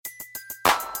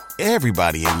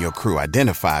Everybody in your crew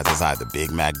identifies as either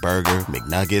Big Mac Burger,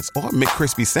 McNuggets, or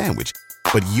McCrispy Sandwich.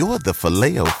 But you're the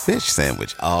Filet-O-Fish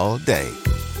Sandwich all day.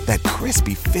 That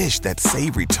crispy fish, that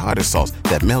savory tartar sauce,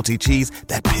 that melty cheese,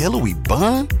 that pillowy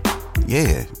bun.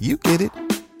 Yeah, you get it.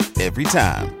 Every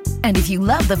time. And if you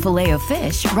love the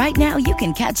Filet-O-Fish, right now you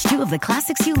can catch two of the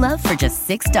classics you love for just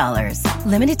 $6.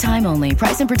 Limited time only.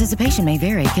 Price and participation may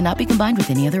vary. Cannot be combined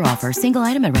with any other offer. Single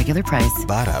item at regular price.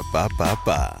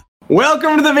 Ba-da-ba-ba-ba.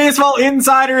 Welcome to the Baseball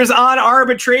Insiders on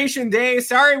Arbitration Day.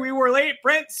 Sorry we were late.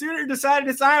 Brent Suter decided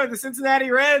to sign with the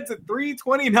Cincinnati Reds at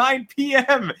 3:29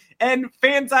 p.m. And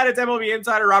FanSided's MLB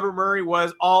insider Robert Murray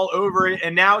was all over it.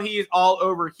 And now he's all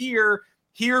over here.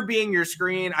 Here being your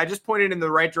screen. I just pointed in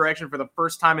the right direction for the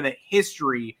first time in the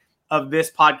history of this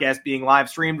podcast being live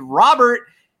streamed. Robert,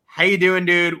 how you doing,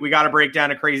 dude? We got to break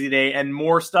down a crazy day, and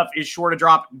more stuff is sure to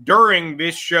drop during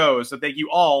this show. So thank you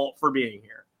all for being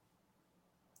here.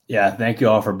 Yeah, thank you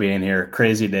all for being here.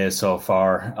 Crazy day so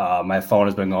far. My phone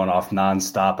has been going off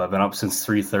nonstop. I've been up since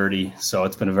 3:30, so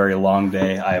it's been a very long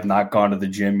day. I have not gone to the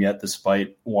gym yet,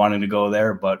 despite wanting to go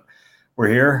there, but we're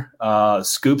here.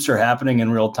 Scoops are happening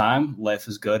in real time. Life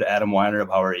is good. Adam Weiner,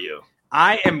 how are you?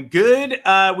 I am good.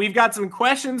 We've got some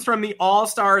questions from the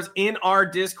All-Stars in our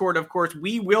Discord. Of course,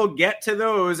 we will get to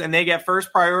those, and they get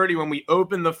first priority when we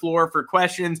open the floor for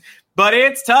questions. But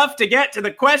it's tough to get to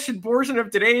the question portion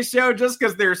of today's show just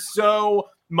because there's so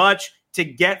much to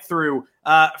get through.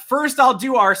 First, I'll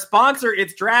do our sponsor.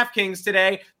 It's DraftKings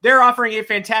today. They're offering a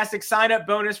fantastic sign-up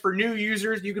bonus for new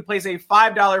users. You can place a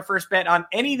 $5 first bet on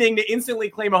anything to instantly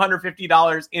claim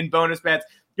 $150 in bonus bets.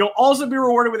 You'll also be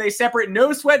rewarded with a separate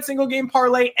no-sweat single-game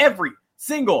parlay every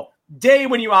single day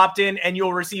when you opt in, and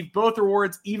you'll receive both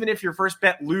rewards even if your first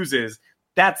bet loses.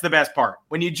 That's the best part.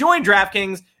 When you join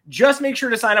DraftKings, just make sure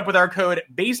to sign up with our code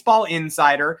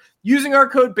BaseballInsider. Using our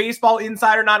code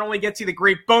BaseballInsider not only gets you the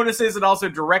great bonuses, it also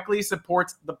directly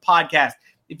supports the podcast.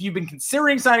 If you've been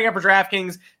considering signing up for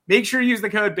DraftKings, make sure to use the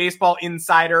code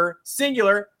BaseballInsider,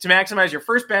 singular, to maximize your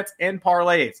first bets and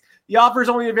parlays. The offer is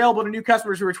only available to new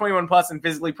customers who are 21 plus and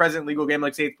physically present in legal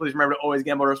gambling states. Please remember to always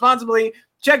gamble responsibly.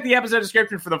 Check the episode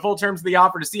description for the full terms of the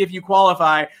offer to see if you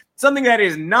qualify. Something that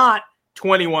is not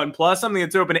 21 plus, something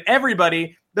that's open to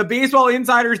everybody. The Baseball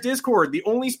Insiders Discord, the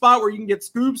only spot where you can get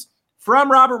scoops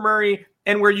from Robert Murray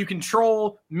and where you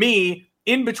control me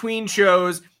in between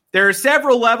shows. There are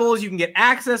several levels. You can get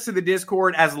access to the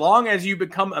Discord as long as you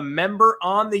become a member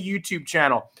on the YouTube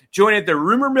channel. Join at the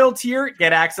Rumor Mill tier,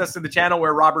 get access to the channel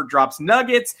where Robert drops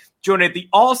nuggets. Join at the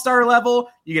All-Star level.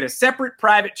 You get a separate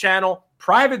private channel,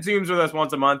 private Zooms with us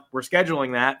once a month. We're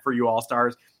scheduling that for you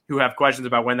All-Stars who have questions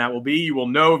about when that will be. You will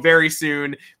know very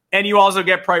soon. And you also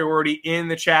get priority in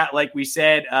the chat. Like we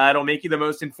said, it'll make you the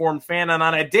most informed fan. And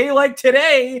on a day like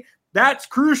today, that's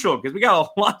crucial because we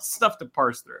got a lot of stuff to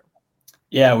parse through.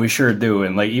 Yeah, we sure do.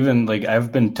 And even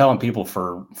I've been telling people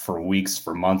for weeks,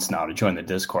 for months now to join the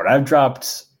Discord. I've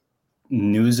dropped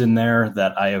news in there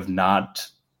that I have not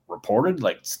reported.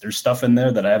 There's stuff in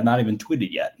there that I have not even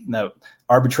tweeted yet. Now,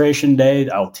 arbitration day,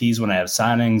 I'll tease when I have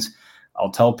signings.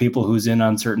 I'll tell people who's in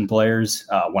on certain players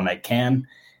when I can.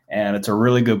 And it's a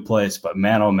really good place. But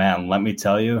man, oh man, let me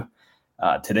tell you,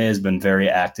 today has been very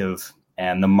active.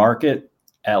 And the market,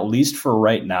 at least for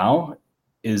right now,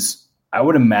 I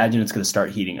would imagine it's going to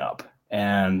start heating up.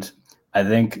 And I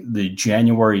think the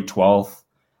January 12th,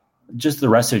 just the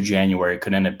rest of January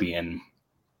could end up being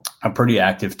a pretty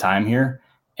active time here.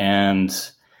 And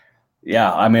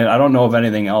yeah, I mean, I don't know of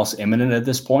anything else imminent at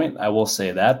this point. I will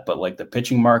say that, but the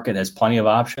pitching market has plenty of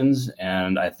options.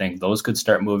 And I think those could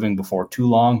start moving before too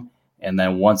long. And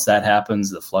then once that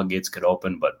happens, the floodgates could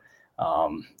open. But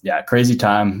yeah, crazy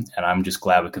time. And I'm just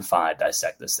glad we can finally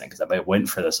dissect this thing because I've been waiting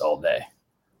for this all day.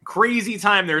 Crazy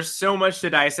time. There's so much to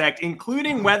dissect,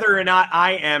 including whether or not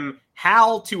I am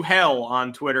Hal to Hell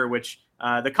on Twitter, which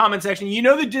the comment section,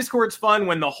 the Discord's fun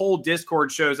when the whole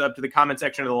Discord shows up to the comment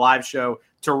section of the live show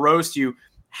to roast you.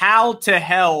 Hal to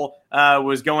Hell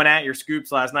was going at your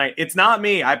scoops last night. It's not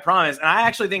me, I promise. And I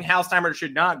actually think Hal Steimer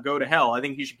should not go to hell. I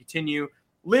think he should continue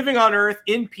living on Earth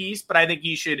in peace, but I think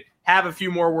he should have a few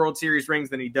more World Series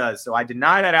rings than he does. So I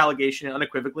deny that allegation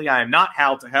unequivocally. I am not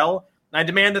Hal to Hell. And I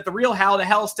demand that the real Hal to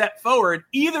Hell step forward.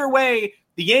 Either way,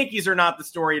 the Yankees are not the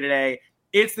story today.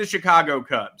 It's the Chicago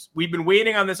Cubs. We've been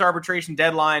waiting on this arbitration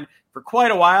deadline for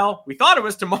quite a while. We thought it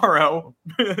was tomorrow,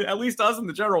 at least us and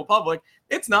the general public.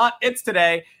 It's not. It's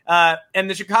today. And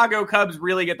the Chicago Cubs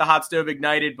really get the hot stove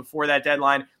ignited before that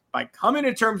deadline by coming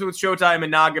to terms with Showtime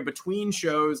and Naga between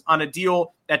shows on a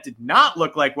deal that did not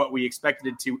look like what we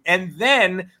expected it to, and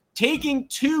then taking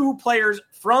two players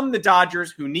from the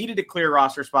Dodgers, who needed a clear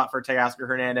roster spot for Teoscar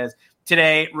Hernandez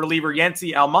today. Reliever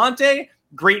Yency Almonte,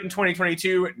 great in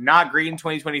 2022, not great in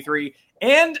 2023.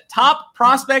 And top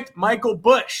prospect Michael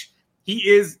Busch. He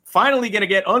is finally going to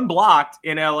get unblocked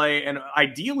in LA and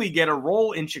ideally get a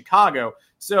role in Chicago.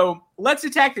 So let's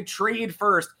attack the trade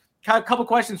first. A couple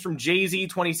questions from Jay-Z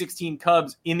 2016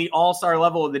 Cubs in the all-star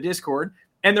level of the Discord.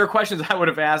 And they're questions I would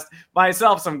have asked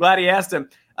myself, so I'm glad he asked them.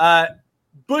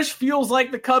 Busch feels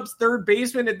like the Cubs' third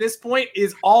baseman at this point.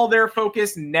 Is all their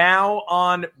focus now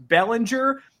on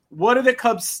Bellinger? What do the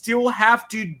Cubs still have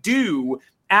to do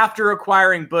after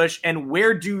acquiring Busch, and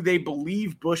where do they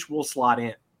believe Busch will slot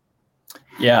in?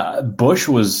 Yeah, Busch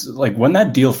was like, when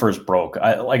that deal first broke,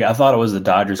 I thought it was the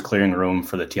Dodgers clearing room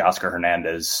for the Teoscar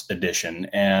Hernandez edition,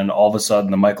 and all of a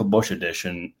sudden the Michael Busch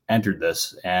edition entered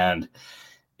this, and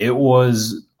it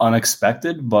was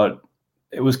unexpected, but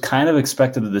it was kind of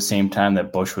expected at the same time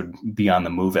that Busch would be on the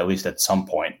move, at least at some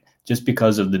point, just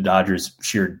because of the Dodgers'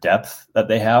 sheer depth that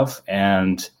they have,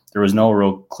 and there was no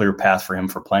real clear path for him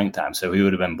for playing time, so he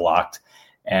would have been blocked.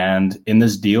 And in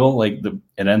this deal, it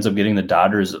ends up getting the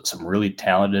Dodgers some really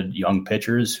talented young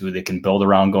pitchers who they can build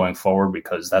around going forward,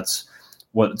 because that's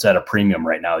what's at a premium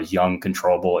right now, is young,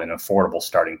 controllable, and affordable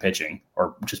starting pitching,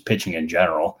 or just pitching in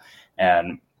general.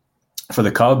 And for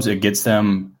the Cubs, it gets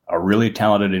them a really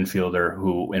talented infielder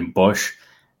who, in Busch,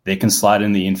 they can slide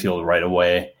in the infield right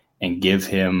away and give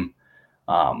him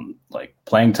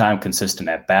playing time, consistent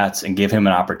at bats, and give him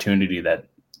an opportunity that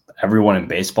everyone in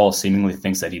baseball seemingly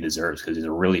thinks that he deserves, because he's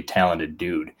a really talented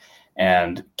dude.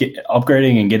 And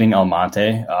upgrading and getting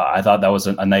Almonte, I thought that was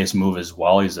a nice move as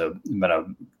well. He's been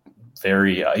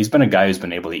a guy who's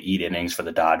been able to eat innings for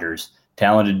the Dodgers,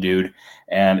 talented dude.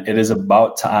 And it is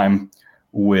about time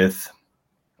with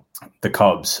the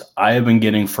Cubs. I have been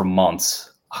getting for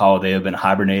months how they have been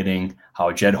hibernating,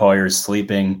 how Jed Hoyer is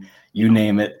sleeping, you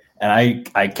name it. And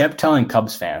I kept telling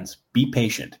Cubs fans, be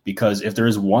patient, because if there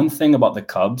is one thing about the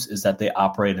Cubs is that they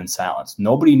operate in silence.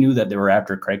 Nobody knew that they were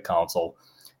after Craig Counsell.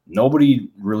 Nobody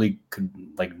really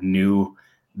knew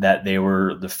that they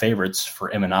were the favorites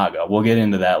for Imanaga. We'll get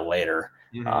into that later,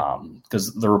 because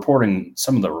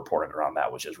some of the reporting around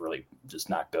that was just really just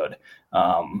not good.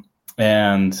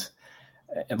 And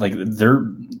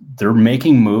they're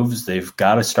making moves. They've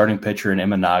got a starting pitcher in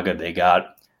Imanaga. They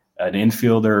got an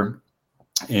infielder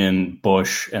in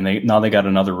Busch, and they got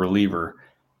another reliever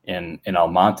in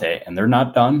Almonte, and they're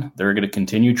not done. They're going to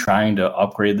continue trying to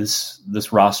upgrade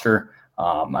this roster.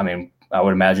 I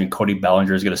would imagine Cody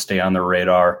Bellinger is going to stay on the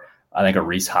radar. I think a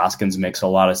Rhys Hoskins makes a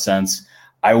lot of sense.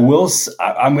 I'm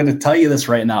going to tell you this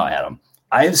right now, Adam.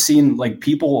 I have seen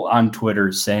people on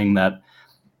Twitter saying that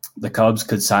the Cubs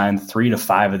could sign 3 to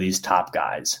 5 of these top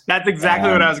guys. That's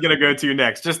exactly what I was going to go to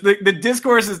next. Just the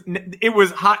discourse it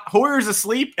was hot. Hoyer's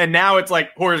asleep, and now it's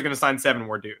like Hoyer's going to sign 7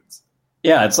 more dudes.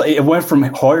 Yeah, it's it went from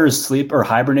Hoyer's asleep or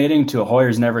hibernating to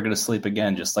Hoyer's never going to sleep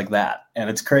again, just like that. And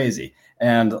it's crazy.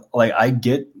 And I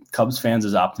get Cubs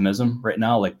fans' optimism right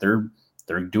now. They're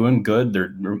doing good.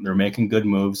 They're making good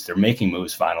moves. They're making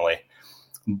moves finally.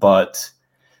 But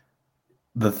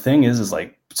the thing is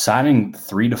signing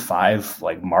 3 to 5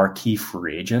 marquee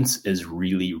free agents is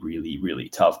really, really, really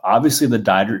tough. Obviously, the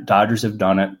Dodgers have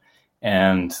done it,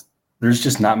 and there's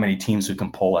just not many teams who can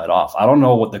pull that off. I don't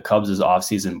know what the Cubs'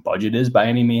 offseason budget is by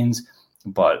any means,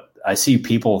 but I see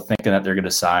people thinking that they're going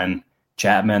to sign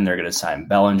Chapman, they're going to sign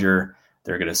Bellinger,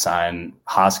 they're going to sign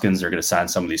Hoskins, they're going to sign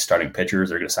some of these starting pitchers,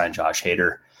 they're going to sign Josh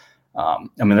Hader.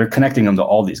 They're connecting them to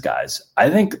all these guys. I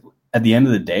think at the end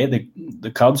of the day,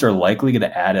 the Cubs are likely going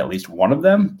to add at least one of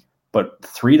them, but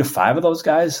 3 to 5 of those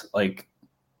guys, I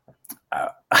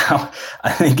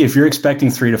think if you're expecting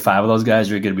 3 to 5 of those guys,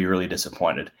 you're going to be really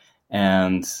disappointed.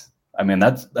 And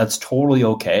that's totally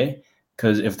okay,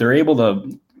 because if they're able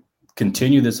to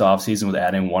continue this offseason with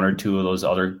adding 1 or 2 of those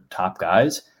other top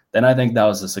guys, then I think that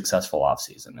was a successful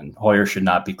offseason. And Hoyer should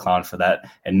not be clowned for that,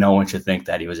 and no one should think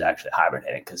that he was actually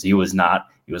hibernating, because he was not.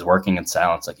 He was working in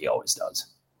silence like he always does.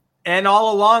 And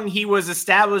all along, he was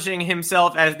establishing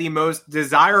himself as the most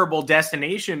desirable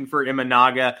destination for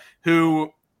Imanaga,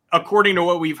 who, according to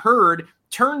what we've heard,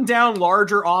 turned down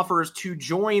larger offers to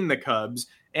join the Cubs.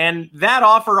 And that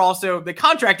offer also, the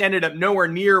contract ended up nowhere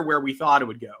near where we thought it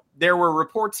would go. There were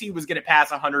reports he was going to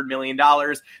pass $100 million.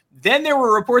 Then there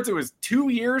were reports it was 2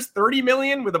 years, $30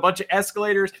 million with a bunch of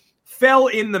escalators. Fell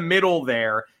in the middle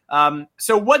there.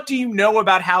 So what do you know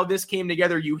about how this came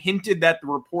together? You hinted that the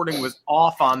reporting was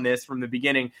off on this from the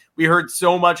beginning. We heard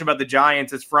so much about the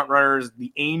Giants as frontrunners.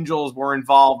 The Angels were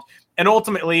involved. And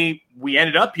ultimately, we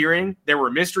ended up hearing there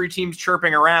were mystery teams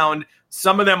chirping around.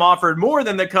 Some of them offered more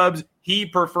than the Cubs. He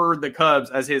preferred the Cubs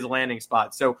as his landing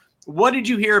spot. So What did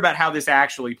you hear about how this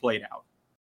actually played out?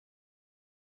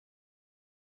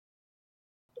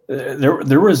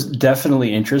 There was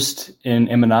definitely interest in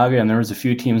Imanaga, and there was a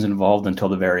few teams involved until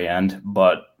the very end,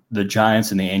 but the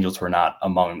Giants and the Angels were not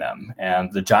among them.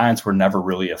 And the Giants were never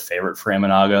really a favorite for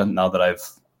Imanaga. Now that I've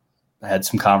had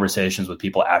some conversations with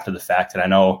people after the fact, and I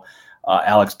know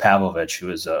Alex Pavlovich, who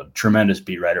is a tremendous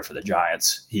beat writer for the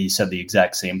Giants, he said the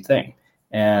exact same thing.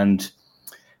 And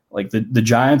like the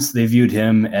Giants, they viewed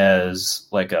him as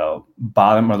like a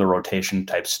bottom of the rotation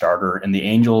type starter. And the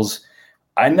Angels,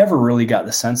 I never really got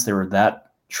the sense they were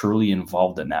that truly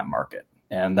involved in that market.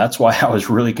 And that's why I was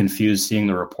really confused seeing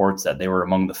the reports that they were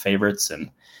among the favorites.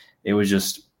 And it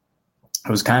was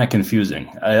kind of confusing.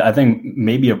 I think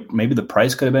maybe the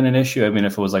price could have been an issue. I mean,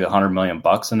 if it was like $100 million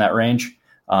in that range.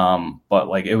 But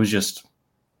like, it was just,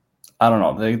 I don't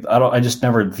know. I just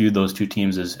never viewed those two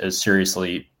teams as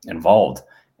seriously involved.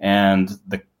 And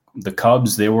the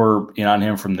Cubs, they were in on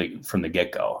him from the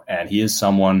get-go. And he is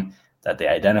someone that they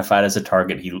identified as a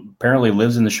target. He apparently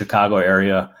lives in the Chicago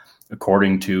area,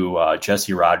 according to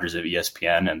Jesse Rogers of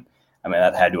ESPN. And I mean,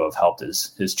 that had to have helped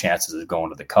his chances of going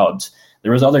to the Cubs.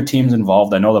 There was other teams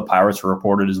involved. I know the Pirates were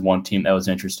reported as one team that was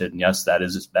interested. And yes, that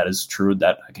is true.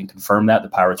 That I can confirm that the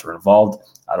Pirates were involved.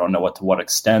 I don't know to what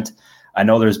extent. I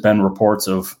know there's been reports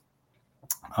of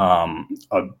an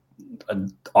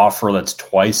offer that's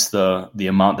twice the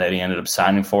amount that he ended up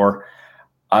signing for.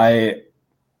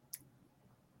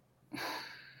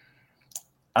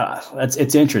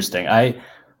 It's interesting.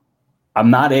 I'm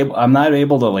not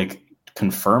able to like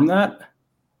confirm that,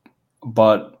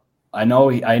 but I know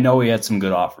he had some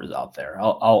good offers out there.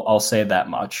 I'll say that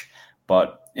much.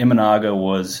 But Imanaga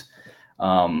was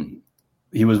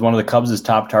he was one of the Cubs'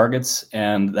 top targets,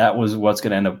 and that was what's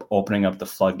going to end up opening up the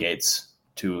floodgates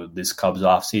to this Cubs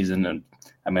offseason. And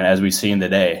I mean, as we've seen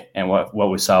today, and what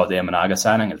we saw with the Imanaga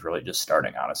signing is really just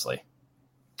starting, honestly.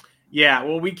 Yeah,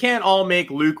 well, we can't all make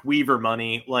Luke Weaver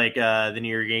money like the New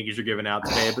York Yankees are giving out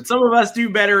today, but some of us do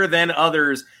better than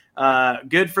others.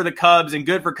 Good for the Cubs and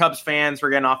good for Cubs fans for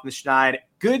getting off the schneid.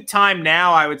 Good time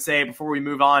now, I would say, before we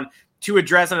move on, to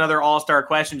address another all-star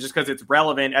question just because it's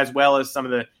relevant, as well as some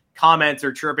of the comments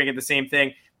are chirping at the same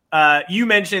thing. You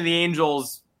mentioned the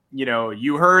Angels,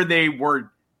 you heard they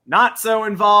were not so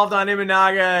involved on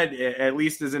Imanaga, at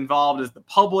least as involved as the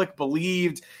public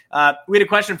believed. We had a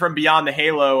question from Beyond the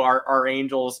Halo, our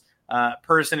Angels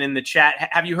person in the chat.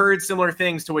 Have you heard similar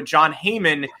things to what John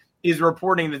Heyman is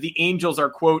reporting, that the Angels are,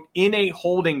 quote, in a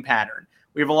holding pattern?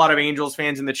 We have a lot of Angels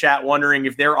fans in the chat wondering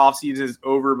if their offseason is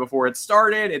over before it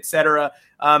started, etc.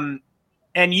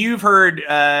 And you've heard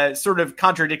sort of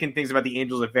contradicting things about the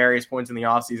Angels at various points in the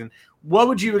offseason. What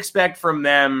would you expect from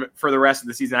them for the rest of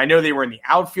the season? I know they were in the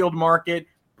outfield market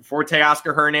before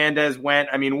Teoscar Hernandez went.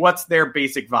 I mean, what's their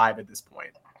basic vibe at this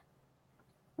point?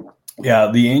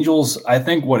 Yeah, the Angels, I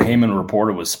think what Heyman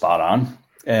reported was spot on.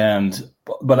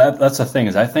 But that's the thing,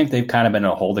 is I think they've kind of been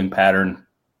in a holding pattern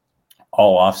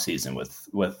all offseason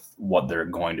with what they're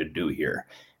going to do here.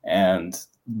 And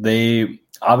they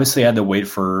obviously had to wait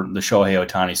for the Shohei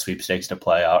Ohtani sweepstakes to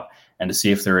play out and to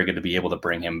see if they were going to be able to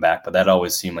bring him back. But that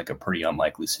always seemed like a pretty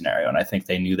unlikely scenario. And I think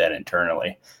they knew that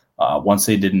internally once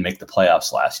they didn't make the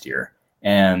playoffs last year.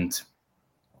 And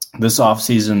this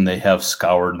offseason, they have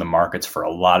scoured the markets for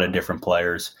a lot of different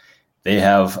players. They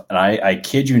have, and I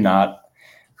kid you not,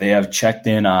 they have checked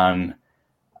in on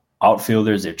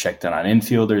outfielders, they've checked in on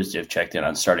infielders, they've checked in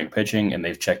on starting pitching, and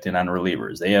they've checked in on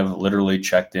relievers. They have literally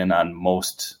checked in on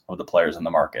most of the players in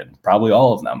the market, probably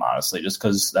all of them, honestly, just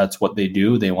because that's what they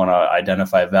do. They want to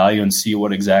identify value and see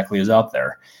what exactly is out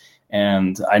there.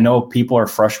 And I know people are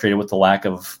frustrated with the lack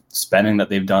of spending that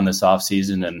they've done this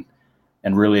offseason,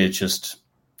 and really it's just,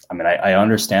 I mean, I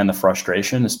understand the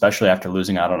frustration, especially after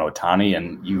losing out on Ohtani,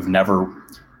 and you've never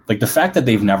 – like the fact that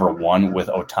they've never won with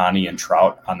Ohtani and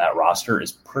Trout on that roster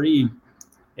is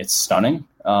it's stunning.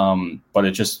 But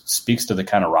it just speaks to the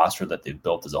kind of roster that they've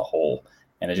built as a whole.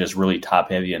 And it's just really top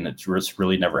heavy, and it's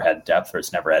really never had depth, or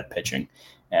it's never had pitching.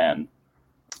 And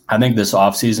I think this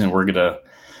offseason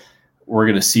we're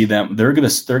gonna see them. They're gonna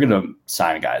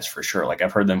sign guys for sure. Like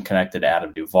I've heard them connected to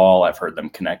Adam Duvall. I've heard them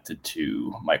connected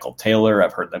to Michael Taylor.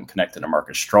 I've heard them connected to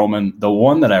Marcus Stroman. The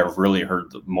one that I've really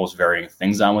heard the most varying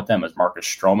things on with them is Marcus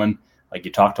Stroman. Like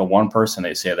you talk to one person,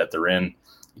 they say that they're in.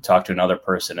 You talk to another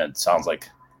person, it sounds like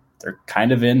they're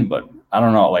kind of in, but I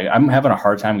don't know. Like I'm having a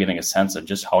hard time getting a sense of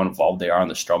just how involved they are in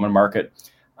the Stroman market.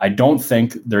 I don't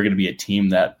think they're going to be a team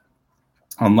that,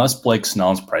 unless Blake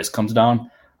Snell's price comes down,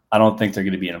 I don't think they're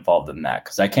going to be involved in that,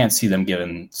 because I can't see them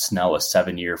giving Snell a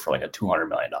 7-year for like a $200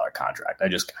 million contract. I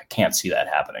can't see that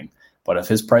happening. But if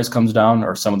his price comes down,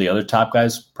 or some of the other top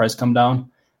guys' price come down,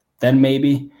 then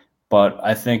maybe. But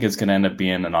I think it's going to end up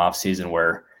being an offseason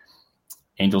where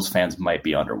Angels fans might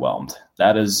be underwhelmed.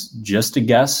 That is just a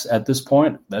guess at this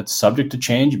point. That's subject to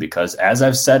change because, as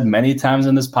I've said many times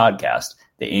in this podcast,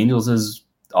 the Angels'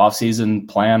 offseason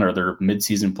plan or their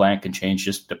midseason plan can change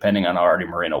just depending on how Artie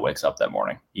Moreno wakes up that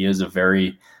morning. He is a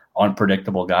very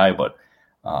unpredictable guy, but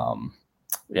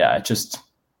yeah, it just,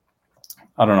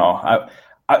 I don't know.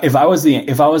 If I was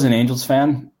an Angels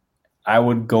fan, I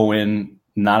would go in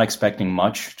not expecting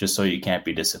much just so you can't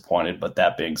be disappointed. But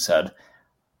that being said,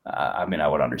 I mean, I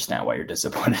would understand why you're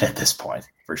disappointed at this point,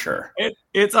 for sure.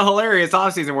 It's a hilarious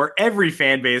offseason where every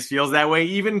fan base feels that way.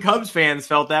 Even Cubs fans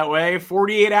felt that way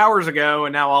 48 hours ago,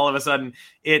 and now all of a sudden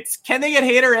it's, can they get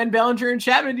Hader and Bellinger and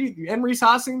Chapman and Rhys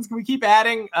Hoskins? Can we keep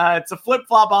adding? It's a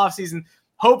flip-flop offseason.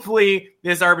 Hopefully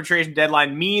this arbitration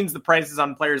deadline means the prices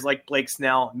on players like Blake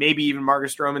Snell, maybe even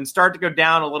Marcus Stroman, start to go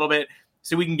down a little bit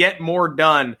so we can get more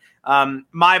done.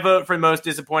 My vote for the most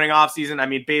disappointing offseason, I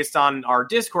mean, based on our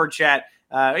Discord chat,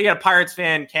 we got a Pirates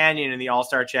fan, Canyon, in the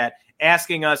All-Star chat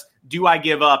asking us, do I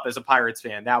give up as a Pirates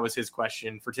fan? That was his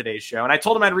question for today's show. And I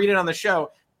told him I'd read it on the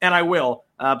show, and I will.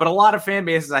 But a lot of fan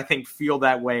bases, I think, feel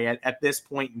that way at this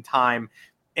point in time.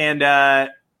 And I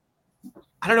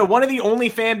don't know, one of the only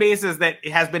fan bases that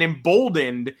has been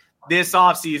emboldened this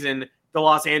offseason, the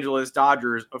Los Angeles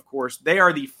Dodgers, of course, they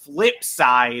are the flip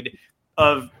side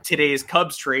of today's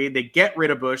Cubs trade. They get rid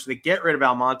of Bush, they get rid of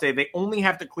Almonte. They only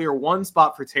have to clear one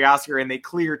spot for Teoscar, and they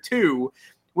clear two,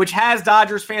 which has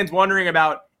Dodgers fans wondering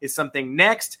about, is something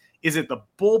next? Is it the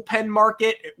bullpen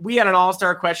market? We had an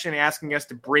all-star question asking us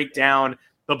to break down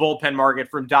the bullpen market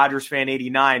from Dodgers fan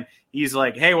 89. He's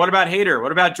like, hey, what about Hader?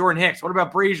 What about Jordan Hicks? What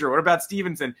about Brazier? What about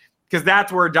Stevenson? Because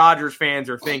that's where Dodgers fans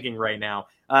are thinking right now.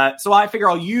 So I figure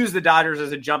I'll use the Dodgers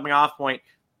as a jumping off point.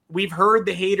 We've heard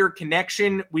the Hader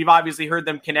connection. We've obviously heard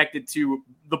them connected to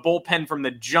the bullpen from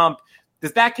the jump.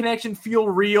 Does that connection feel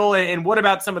real? And what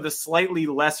about some of the slightly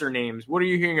lesser names? What are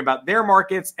you hearing about their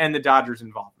markets and the Dodgers'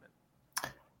 involvement?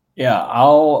 Yeah,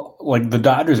 the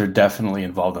Dodgers are definitely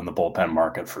involved in the bullpen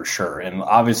market for sure. And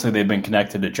obviously they've been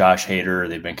connected to Josh Hader.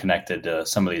 They've been connected to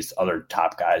some of these other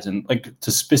top guys. And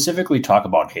to specifically talk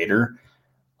about Hader,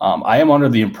 I am under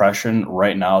the impression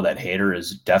right now that Hader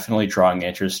is definitely drawing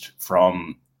interest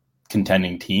from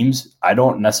contending teams. I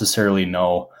don't necessarily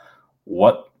know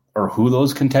what or who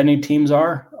those contending teams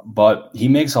are, but he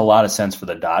makes a lot of sense for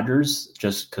the Dodgers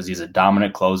just because he's a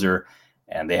dominant closer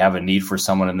and they have a need for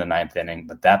someone in the ninth inning.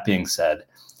 But that being said,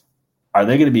 are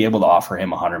they going to be able to offer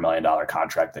him a $100 million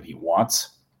contract that he wants?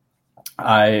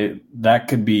 That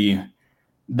could be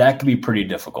pretty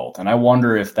difficult. And I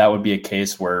wonder if that would be a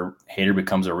case where Hader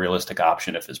becomes a realistic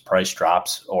option if his price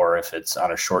drops or if it's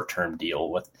on a short-term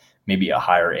deal with maybe a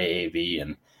higher AAV.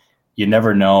 And you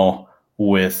never know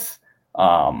with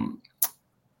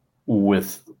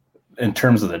in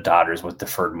terms of the Dodgers with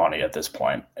deferred money at this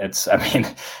point. It's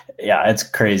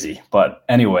crazy. But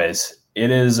anyways,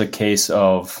 it is a case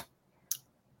of,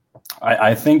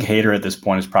 I think Hader at this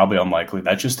point is probably unlikely.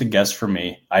 That's just a guess for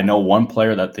me. I know one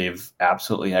player that they've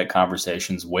absolutely had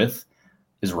conversations with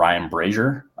is Ryan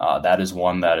Brazier. That is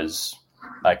one that is,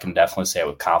 I can definitely say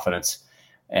with confidence.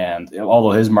 And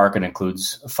although his market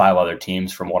includes 5 other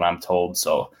teams from what I'm told,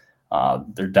 so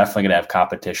they're definitely going to have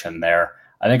competition there.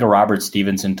 I think a Robert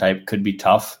Stevenson type could be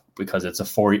tough because it's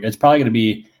it's probably going to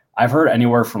be, I've heard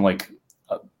anywhere from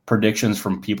predictions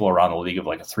from people around the league of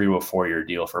a 3 to a 4 year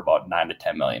deal for about $9 to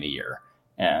 $10 million a year.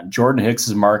 And Jordan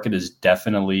Hicks's market has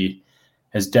definitely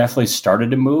started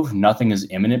to move. Nothing is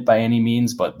imminent by any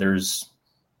means, but there's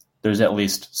at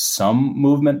least some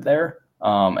movement there,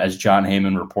 as John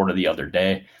Heyman reported the other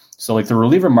day. So the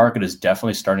reliever market is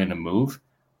definitely starting to move.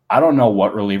 I don't know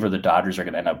what reliever the Dodgers are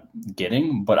going to end up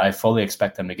getting, but I fully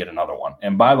expect them to get another one.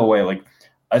 And by the way,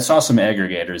 I saw some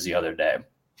aggregators the other day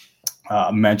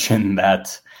mention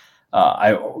that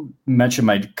I mentioned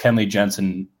my Kenley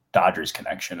Jensen Dodgers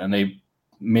connection, and they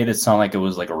made it sound like it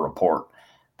was a report.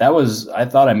 I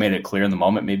thought I made it clear in the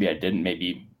moment. Maybe I didn't,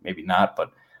 maybe not,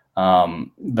 but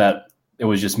that it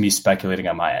was just me speculating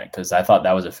on my end because I thought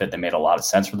that was a fit that made a lot of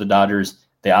sense for the Dodgers.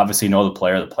 They obviously know the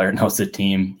player knows the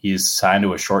team. He's signed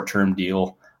to a short-term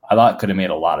deal. I thought it could have made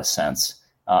a lot of sense.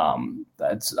 I'm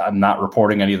not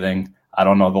reporting anything. I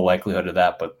don't know the likelihood of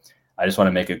that, but I just want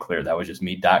to make it clear that was just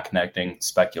me dot connecting,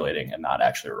 speculating, and not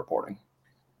actually reporting.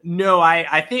 No,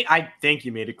 I think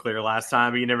you made it clear last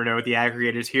time, but you never know with the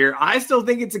aggregators here. I still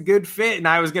think it's a good fit, and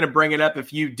I was going to bring it up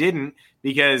if you didn't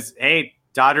because, hey,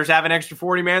 Dodgers have an extra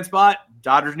 40-man spot.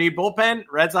 Dodgers need bullpen.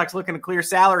 Red Sox looking to clear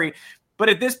salary. But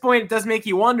at this point, it does make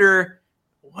you wonder,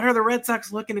 what are the Red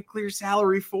Sox looking to clear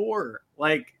salary for?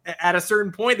 Like, at a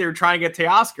certain point, they were trying to get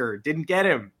Teoscar, didn't get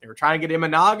him. They were trying to get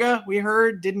Imanaga, we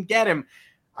heard, didn't get him.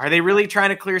 Are they really trying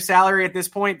to clear salary at this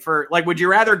point for, like, would you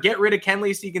rather get rid of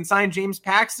Kenley so you can sign James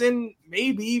Paxton?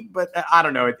 Maybe, but I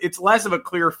don't know. It's less of a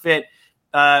clear fit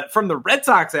from the Red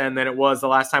Sox end than it was the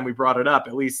last time we brought it up,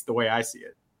 at least the way I see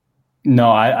it.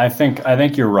 No, I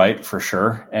think you're right for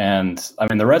sure. And I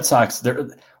mean, the Red Sox,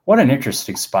 what an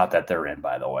interesting spot that they're in,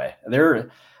 by the way.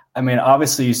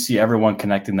 Obviously you see everyone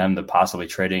connecting them to possibly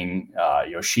trading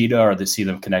Yoshida, or they see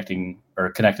them connecting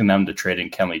them to trading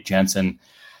Kenley Jensen.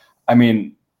 I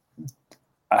mean,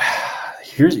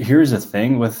 here's the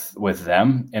thing with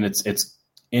them, and it's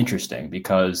interesting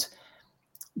because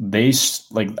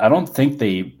I don't think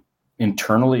they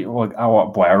internally. Well,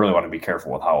 I really want to be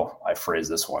careful with how I phrase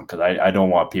this one, because I don't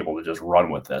want people to just run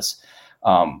with this.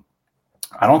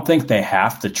 I don't think they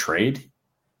have to trade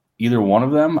either one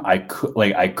of them. I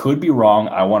could be wrong.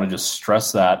 I want to just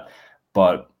stress that.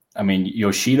 But I mean,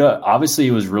 Yoshida, obviously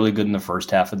he was really good in the first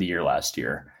half of the year last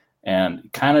year, and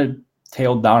kind of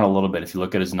tailed down a little bit if you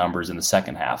look at his numbers in the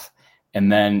second half.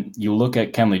 And then you look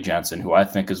at Kenley Jensen, who I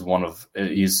think is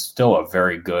he's still a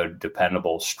very good,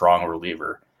 dependable, strong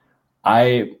reliever.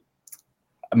 I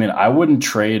wouldn't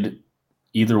trade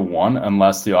either one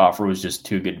unless the offer was just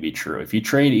too good to be true. If you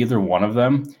trade either one of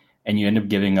them and you end up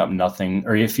giving up nothing,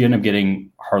 or if you end up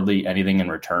getting hardly anything in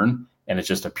return and it's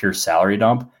just a pure salary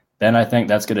dump, then I think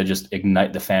that's going to just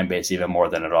ignite the fan base even more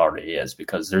than it already is,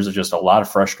 because there's just a lot of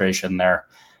frustration there.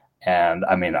 And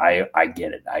I mean, I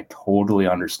get it. I totally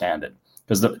understand it,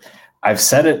 because I've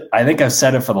said it. I think I've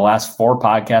said it for the last 4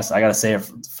 podcasts. I got to say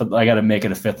it. I got to make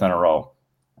it a 5th in a row.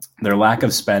 Their lack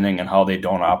of spending and how they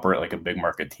don't operate like a big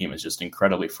market team is just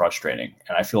incredibly frustrating.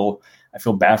 And I feel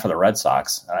bad for the Red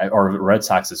Sox, or Red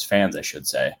Sox's fans, I should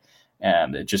say.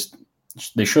 And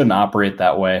they shouldn't operate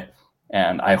that way.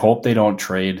 And I hope they don't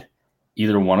trade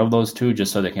either one of those two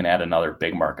just so they can add another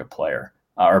big market player,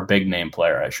 or big name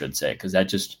player, I should say. Because that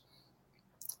just,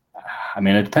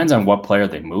 it depends on what player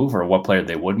they move or what player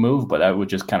they would move, but I would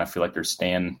just kind of feel like they're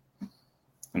staying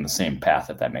in the same path,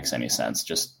 if that makes any sense,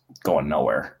 just going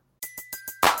nowhere.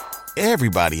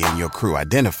 Everybody in your crew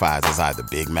identifies as either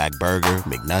Big Mac Burger,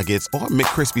 McNuggets, or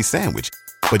McCrispy Sandwich.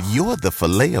 But you're the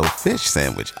Filet-O-Fish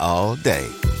Sandwich all day.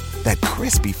 That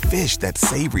crispy fish, that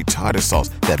savory tartar sauce,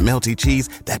 that melty cheese,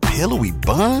 that pillowy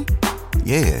bun.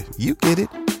 Yeah, you get it.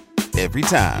 Every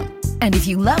time. And if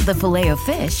you love the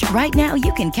Filet-O-Fish, right now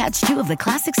you can catch 2 of the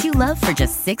classics you love for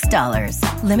just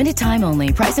 $6. Limited time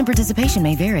only. Price and participation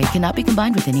may vary. Cannot be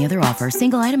combined with any other offer.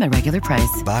 Single item at regular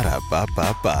price.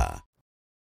 Ba-da-ba-ba-ba.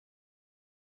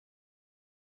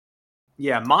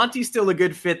 Yeah, Monty's still a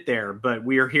good fit there, but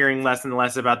we are hearing less and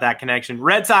less about that connection.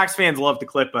 Red Sox fans love to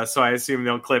clip us, so I assume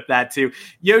they'll clip that too.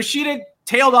 Yoshida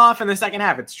tailed off in the second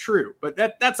half. It's true, but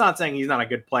that's not saying he's not a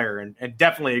good player and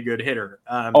definitely a good hitter.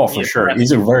 For sure.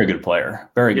 He's a very good player.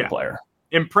 Very good player.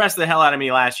 Impressed the hell out of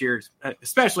me last year,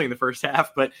 especially in the first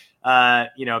half. But,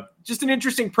 just an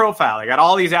interesting profile. I got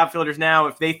all these outfielders now.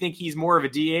 If they think he's more of a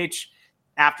DH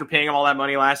after paying him all that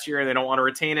money last year and they don't want to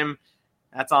retain him,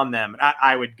 that's on them.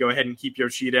 I would go ahead and keep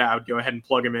Yoshida. I would go ahead and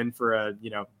plug him in for a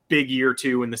big year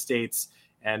 2 in the States,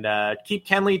 and keep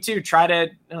Kenley too. Try to,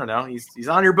 I don't know, he's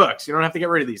on your books. You don't have to get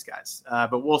rid of these guys,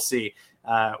 but we'll see.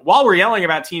 While we're yelling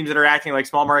about teams that are acting like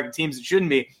small market teams that shouldn't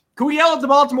be, can we yell at the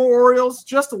Baltimore Orioles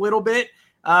just a little bit?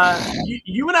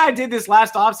 You and I did this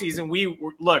last offseason. We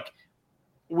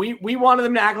wanted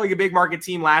them to act like a big market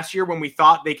team last year when we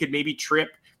thought they could maybe trip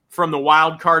from the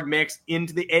wild card mix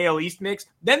into the AL East mix.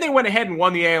 Then they went ahead and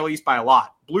won the AL East by a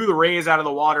lot, blew the Rays out of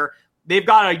the water. They've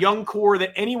got a young core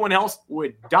that anyone else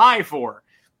would die for.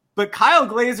 But Kyle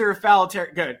Glazer of Foul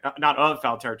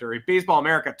Territory, Baseball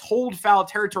America, told Foul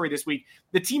Territory this week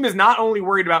the team is not only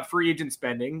worried about free agent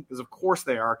spending, because of course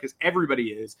they are, because everybody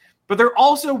is, but they're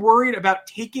also worried about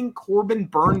taking Corbin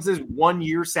Burns'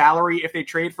 1-year salary if they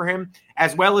trade for him,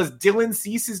 as well as Dylan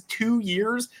Cease's 2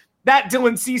 years. That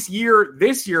Dylan Cease year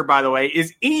this year, by the way,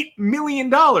 is $8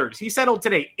 million. He settled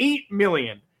today, $8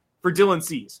 million for Dylan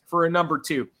Cease for a number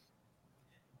 2.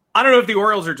 I don't know if the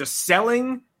Orioles are just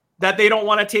selling that they don't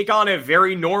want to take on a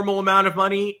very normal amount of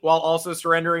money while also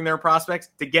surrendering their prospects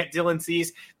to get Dylan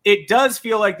Cease. It does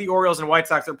feel like the Orioles and White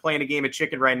Sox are playing a game of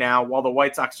chicken right now, while the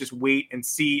White Sox just wait and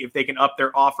see if they can up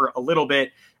their offer a little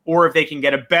bit, or if they can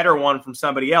get a better one from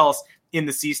somebody else in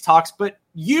the Cease talks. But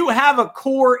you have a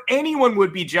core anyone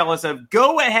would be jealous of.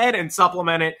 Go ahead and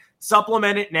supplement it.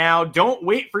 Supplement it now. Don't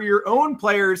wait for your own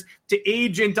players to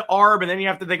age into ARB, and then you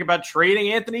have to think about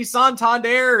trading Anthony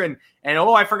Santander and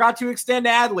I forgot to extend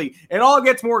Adley. It all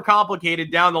gets more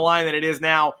complicated down the line than it is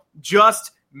now. Just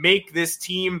make this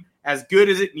team as good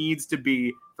as it needs to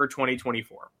be for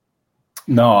 2024?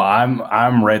 No,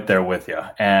 I'm right there with you.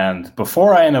 And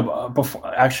before I end up,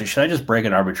 actually, should I just break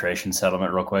an arbitration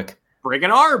settlement real quick? Break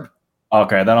an arb.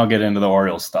 Okay, then I'll get into the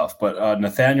Orioles stuff. But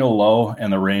Nathaniel Lowe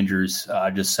and the Rangers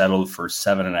just settled for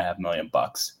 $7.5 million.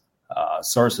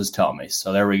 Sources tell me.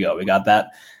 So there we go. We got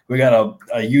that. We got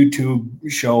a YouTube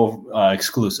show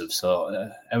exclusive.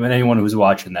 So anyone who's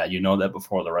watching that, you know that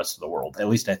before the rest of the world. At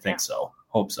least I think so.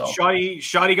 Hope so.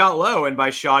 Shoddy got low, and by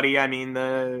shoddy I mean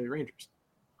the Rangers.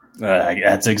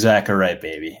 That's exactly right,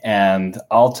 baby. And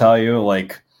I'll tell you,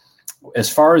 like, as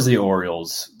far as the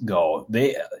Orioles go,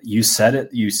 you said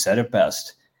it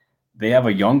best. They have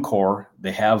a young core.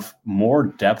 They have more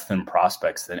depth and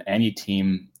prospects than any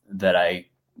team that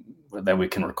we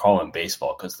can recall in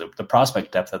baseball, because the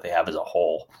prospect depth that they have as a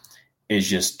whole is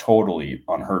just totally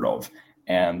unheard of.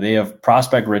 And they have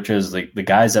prospect riches. The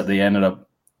guys that they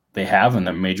have in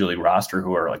the major league roster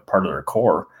who are like part of their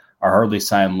core are hardly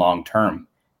signed long term.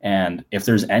 And if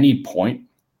there's any point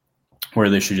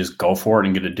where they should just go for it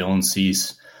and get a Dylan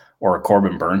Cease or a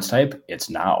Corbin Burns type,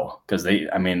 it's now, because they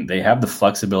have the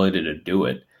flexibility to do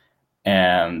it.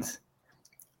 And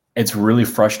it's really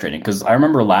frustrating, because I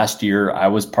remember last year I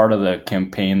was part of the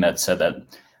campaign that said that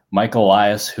Mike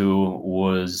Elias, who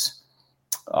was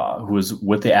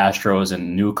with the Astros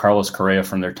and knew Carlos Correa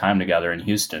from their time together in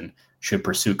Houston, should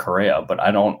pursue Correa. But I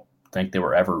don't think they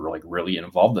were ever really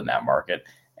involved in that market.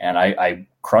 And I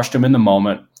crushed him in the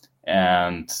moment.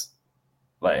 And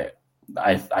like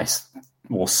I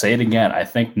will say it again. I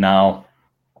think now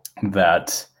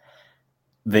that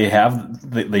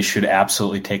they should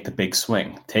absolutely take the big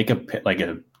swing. Take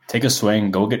a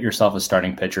swing. Go get yourself a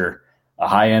starting pitcher, a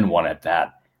high end one at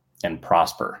that, and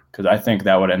prosper. Because I think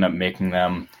that would end up making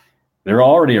them. They're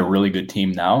already a really good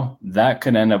team now. That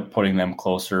could end up putting them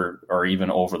closer or even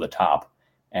over the top.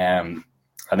 And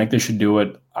I think they should do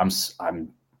it. I'm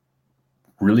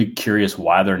really curious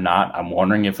why they're not. I'm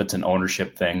wondering if it's an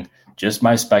ownership thing. Just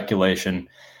my speculation.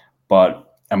 But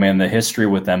I mean, the history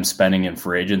with them spending in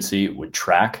free agency would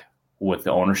track with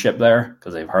the ownership there,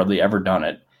 because they've hardly ever done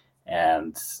it.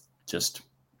 And just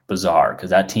bizarre, because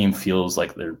that team feels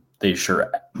like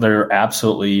they're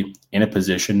absolutely in a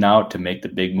position now to make the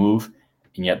big move,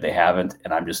 and yet they haven't.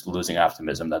 And I'm just losing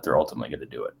optimism that they're ultimately going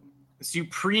to do it.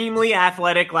 Supremely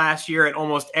athletic last year at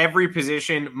almost every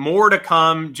position. More to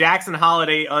come. Jackson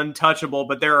Holiday untouchable,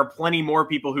 but there are plenty more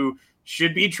people who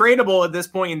should be tradable at this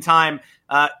point in time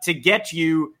to get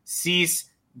you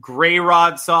Cease,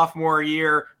 Grayrod sophomore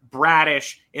year,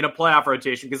 Bradish in a playoff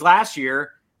rotation. Because last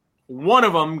year, one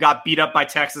of them got beat up by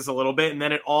Texas a little bit, and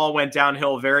then it all went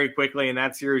downhill very quickly, and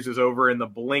that series was over in the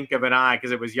blink of an eye,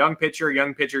 because it was young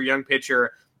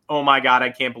pitcher. Oh my God, I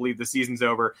can't believe the season's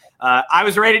over. I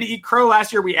was ready to eat crow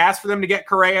last year. We asked for them to get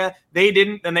Correa. They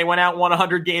didn't, and they went out and won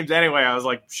 100 games anyway. I was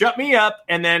like, shut me up.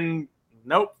 And then,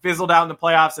 nope, fizzled out in the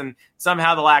playoffs, and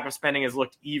somehow the lack of spending has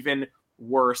looked even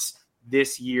worse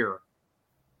this year.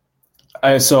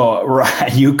 So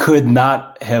you could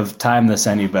not have timed this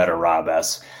any better, Rob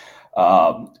S.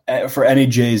 For any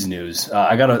Jays news,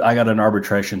 I got an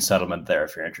arbitration settlement there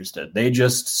if you're interested. They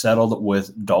just settled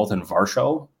with Dalton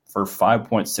Varsho for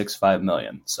 $5.65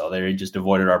 million. So they just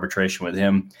avoided arbitration with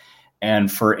him. And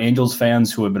for Angels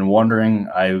fans who have been wondering,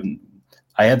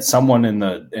 I had someone in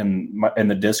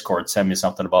the Discord send me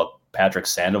something about Patrick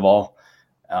Sandoval.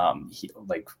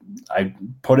 I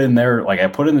put in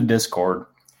the Discord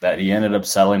that he ended up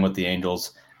settling with the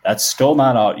Angels. That's still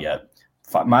not out yet.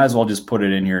 Might as well just put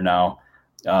it in here now.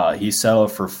 He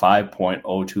settled for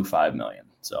 $5.025 million.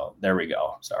 So there we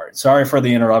go. Sorry for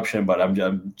the interruption, but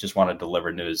I'm just want to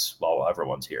deliver news while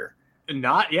everyone's here.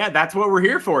 That's what we're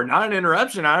here for. Not an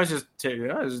interruption. I was just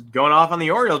going off on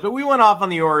the Orioles, but we went off on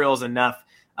the Orioles enough.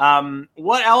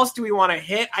 What else do we want to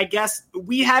hit? I guess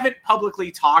we haven't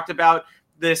publicly talked about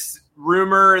this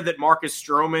rumor that Marcus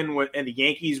Stroman and the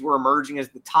Yankees were emerging as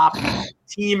the top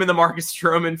team in the Marcus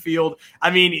Stroman field. I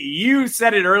mean, you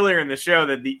said it earlier in the show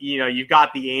that you've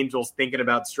got the Angels thinking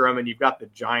about Stroman, you've got the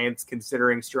Giants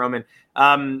considering Stroman.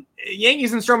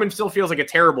 Yankees and Stroman still feels like a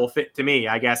terrible fit to me.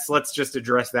 I guess let's just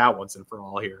address that once and for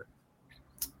all here.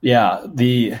 Yeah,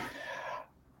 this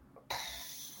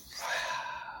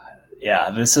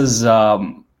is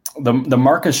the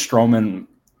Marcus Stroman.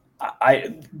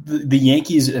 The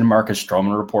Yankees and Marcus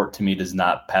Stroman report to me does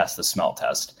not pass the smell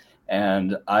test.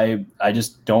 And I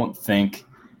just don't think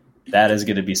that is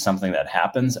going to be something that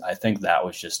happens. I think that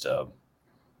was just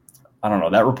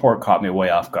that report caught me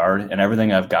way off guard. And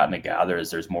everything I've gotten to gather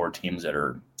is there's more teams that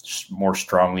are more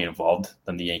strongly involved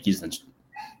than the Yankees than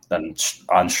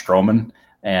on Stroman.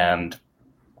 And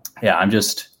yeah, I'm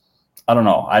just I don't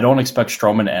know. I don't expect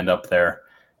Stroman to end up there.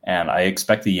 And I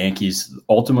expect the Yankees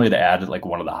ultimately to add like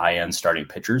one of the high-end starting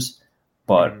pitchers.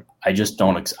 But I just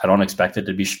don't expect it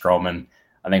to be Stroman.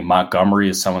 I think Montgomery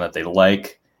is someone that they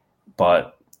like,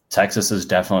 but Texas is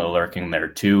definitely lurking there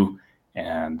too.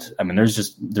 And I mean,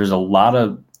 there's a lot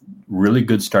of really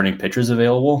good starting pitchers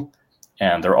available,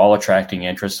 and they're all attracting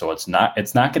interest. So it's not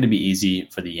going to be easy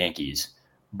for the Yankees,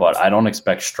 but I don't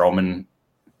expect Stroman.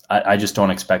 I just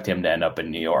don't expect him to end up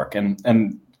in New York.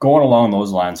 And going along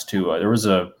those lines too,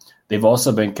 they've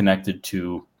also been connected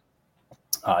to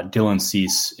Dylan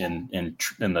Cease in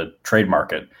the trade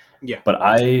market. Yeah, but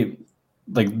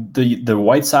the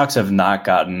White Sox have not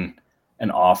gotten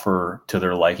an offer to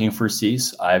their liking for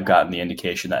Cease. I've gotten the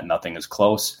indication that nothing is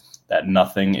close, that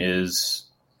nothing is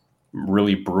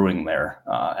really brewing there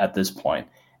at this point.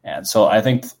 And so I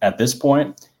think at this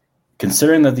point,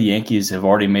 considering that the Yankees have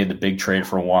already made the big trade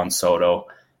for Juan Soto,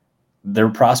 their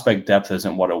prospect depth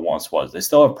isn't what it once was. They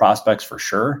still have prospects for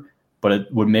sure, but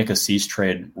it would make a Cease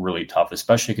trade really tough,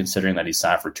 especially considering that he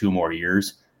signed for 2 more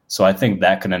years. So I think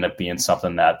that could end up being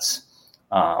something that's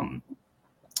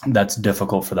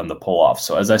difficult for them to pull off.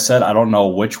 So as I said, I don't know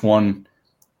which one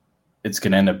it's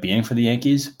going to end up being for the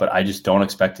Yankees, but I just don't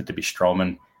expect it to be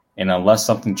Stroman. And unless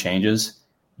something changes,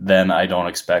 then I don't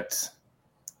expect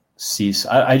Cease.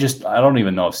 I don't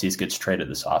even know if Cease gets traded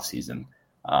this offseason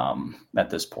at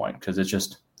this point, because it's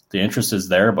just the interest is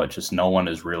there, but just no one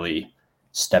is really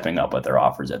stepping up with their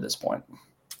offers at this point.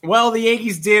 Well, the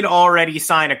Yankees did already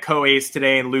sign a co-ace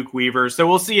today in Luke Weaver, so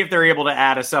we'll see if they're able to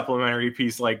add a supplementary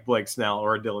piece like Blake Snell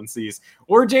or Dylan Cease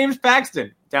or James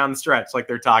Paxton down the stretch like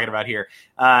they're talking about here.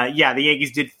 The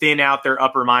Yankees did thin out their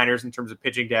upper minors in terms of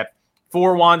pitching depth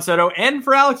for Juan Soto and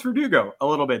for Alex Verdugo a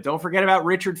little bit. Don't forget about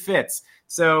Richard Fitz.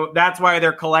 So that's why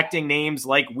they're collecting names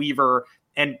like Weaver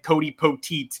and Cody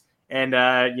Poteet and,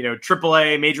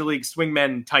 AAA Major League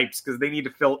swingmen types, because they need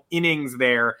to fill innings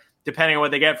there, depending on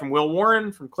what they get from Will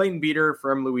Warren, from Clayton Beeter,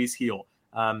 from Luis Heel.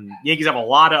 Yankees have a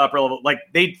lot of upper level. Like,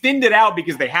 they thinned it out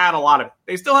because they had a lot of it.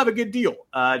 They still have a good deal.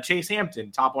 Chase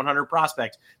Hampton, top 100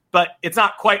 prospect. But it's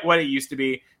not quite what it used to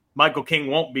be. Michael King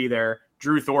won't be there.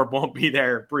 Drew Thorpe won't be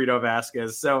there. Brito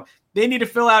Vasquez. So they need to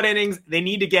fill out innings. They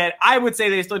need to get, I would say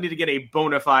they still need to get a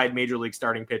bona fide Major League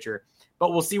starting pitcher.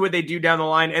 But we'll see what they do down the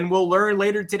line. And we'll learn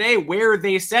later today where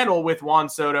they settle with Juan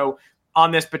Soto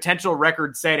on this potential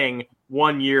record-setting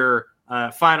 1 year,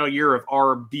 final year of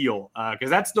Arb deal, because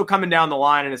that's still coming down the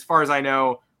line. And as far as I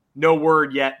know, no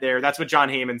word yet there. That's what John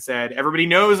Heyman said. Everybody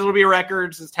knows it'll be a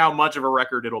record, just how much of a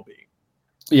record it'll be.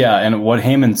 Yeah, and what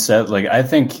Heyman said,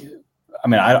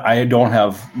 I don't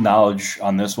have knowledge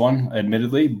on this one,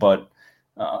 admittedly, but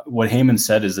what Heyman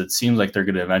said is it seems like they're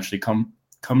going to eventually come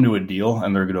to a deal,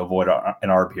 and they're going to avoid an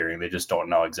Arb hearing. They just don't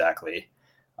know exactly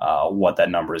what that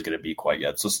number is going to be quite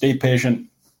yet. So stay patient.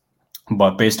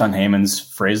 But based on Heyman's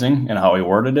phrasing and how he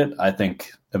worded it, I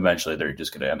think eventually they're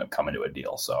just going to end up coming to a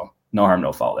deal. So no harm,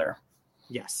 no foul there.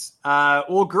 Yes.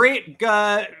 Well, great.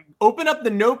 Open up the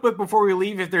notebook before we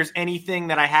leave if there's anything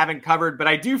that I haven't covered. But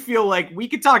I do feel like we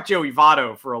could talk Joey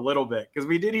Votto for a little bit, because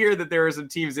we did hear that there are some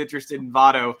teams interested in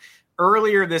Votto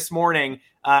earlier this morning.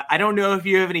 I don't know if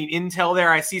you have any intel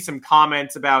there. I see some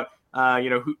comments about,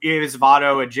 who is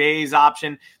Votto a Jays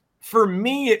option. For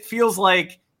me, it feels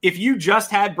like if you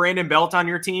just had Brandon Belt on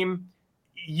your team,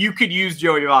 you could use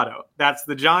Joey Votto. That's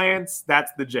the Giants.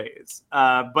 That's the Jays.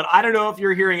 But I don't know if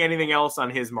you're hearing anything else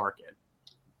on his market.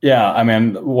 Yeah, I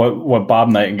mean, what Bob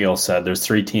Nightingale said, there's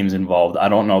 3 teams involved. I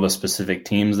don't know the specific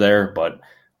teams there, but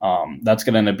that's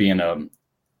going to end up being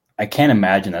I can't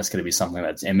imagine that's going to be something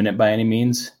that's imminent by any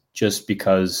means, just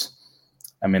because,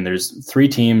 I mean, there's 3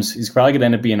 teams. He's probably going to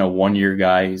end up being a 1-year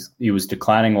guy. He was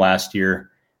declining last year,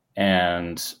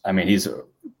 and, I mean, he's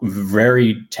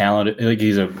very talented. Like,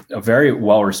 he's a very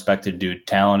well-respected dude,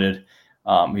 talented.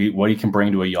 What he can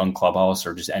bring to a young clubhouse,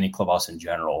 or just any clubhouse in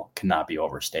general, cannot be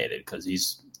overstated, because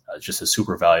he's just a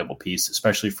super valuable piece,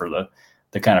 especially for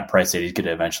the kind of price that he's going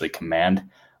to eventually command.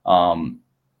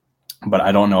 But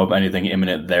I don't know of anything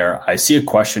imminent there. I see a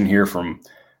question here from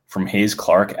Hayes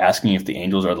Clark asking if the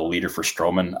Angels are the leader for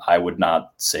Stroman. I would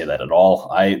not say that at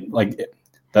all.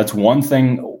 That's one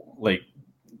thing. Like,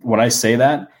 when I say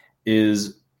that,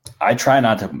 is I try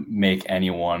not to make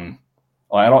anyone.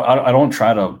 I don't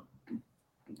try to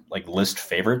list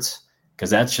favorites,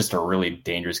 because that's just a really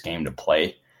dangerous game to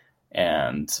play.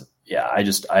 And yeah,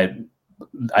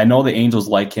 I know the Angels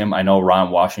like him. I know Ron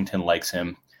Washington likes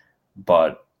him,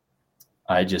 but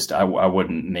I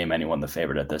wouldn't name anyone the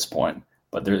favorite at this point.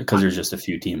 But there's just a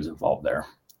few teams involved there.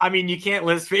 I mean, you can't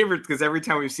list favorites, because every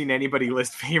time we've seen anybody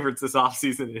list favorites this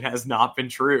offseason, it has not been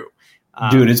true.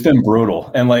 Dude, it's been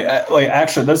brutal. And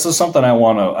actually, this is something I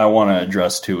want to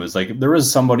address too, is like, there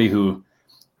was somebody who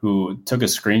took a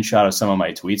screenshot of some of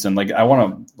my tweets, and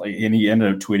and he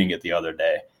ended up tweeting it the other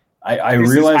day. I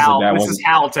realized this is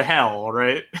Hal to hell,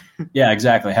 right? Yeah,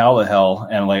 exactly. Hal to hell.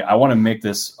 And I want to make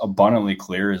this abundantly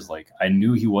clear, is I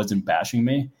knew he wasn't bashing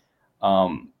me.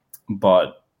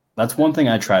 But that's one thing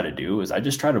I try to do, is I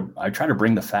try to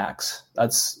bring the facts.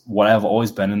 That's what I've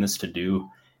always been in this to do.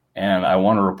 And I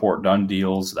want to report done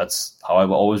deals. That's how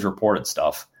I've always reported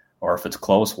stuff. Or if it's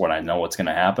close, when I know what's going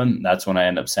to happen, that's when I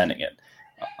end up sending it.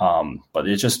 But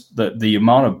it's just the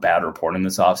amount of bad reporting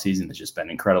this offseason has just been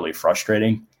incredibly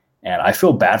frustrating. And I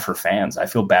feel bad for fans. I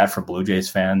feel bad for Blue Jays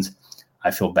fans.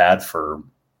 I feel bad for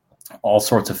all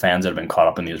sorts of fans that have been caught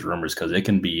up in these rumors, because they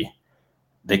can be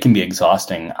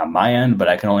exhausting on my end, but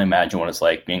I can only imagine what it's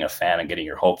like being a fan and getting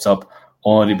your hopes up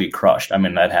only to be crushed. I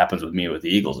mean, that happens with me with the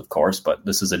Eagles, of course, but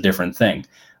this is a different thing.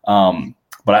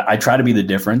 But I try to be the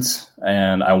difference,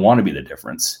 and I want to be the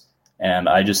difference. And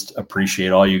I just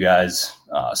appreciate all you guys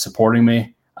supporting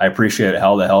me. I appreciate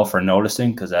Hell to Hell for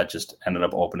noticing, because that just ended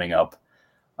up opening up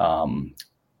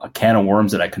a can of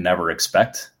worms that I could never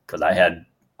expect. Because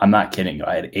I'm not kidding you,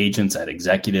 I had agents, I had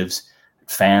executives,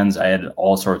 fans, I had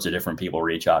all sorts of different people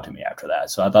reach out to me after that.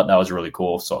 So I thought that was really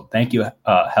cool. So thank you,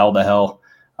 Hell to Hell.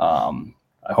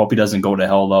 I hope he doesn't go to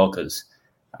hell, though, because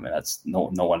I mean, that's no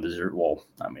one deserves. Well,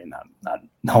 I mean, not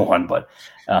no one, but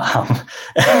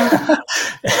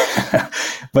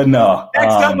but no.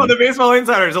 Next up on the Baseball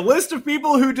Insiders, a list of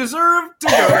people who deserve to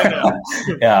go to hell.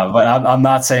 Yeah, but I'm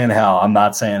not saying hell. I'm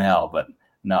not saying hell, but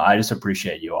no, I just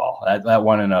appreciate you all. That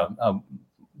went in a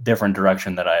different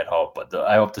direction than I had hoped, but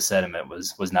I hope the sentiment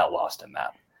was not lost in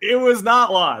that. It was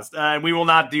not lost. We will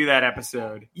not do that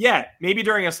episode yet. Maybe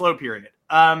during a slow period.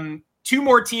 Two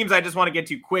more teams I just want to get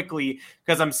to quickly,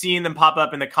 because I'm seeing them pop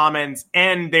up in the comments,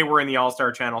 and they were in the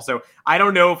All-Star channel. So I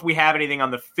don't know if we have anything on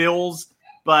the Phils,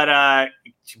 but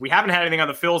we haven't had anything on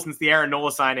the Phils since the Aaron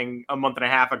Nola signing a month and a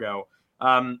half ago.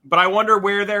 But I wonder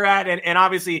where they're at. And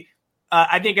obviously,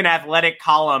 I think an Athletic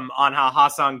column on how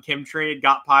Ha-Seong Kim trade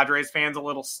got Padres fans a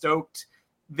little stoked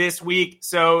this week.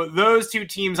 So those two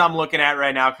teams I'm looking at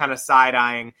right now, kind of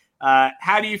side-eyeing.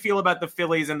 How do you feel about the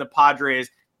Phillies and the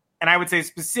Padres? And I would say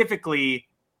specifically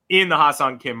in the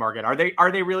Ha-Seong Kim market,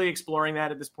 are they really exploring that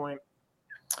at this point?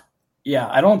 Yeah,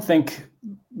 I don't think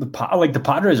the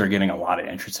Padres are getting a lot of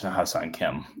interest in Ha-Seong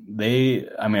Kim.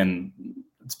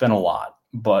 It's been a lot,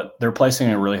 but they're placing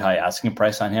a really high asking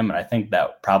price on him, and I think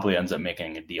that probably ends up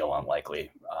making a deal unlikely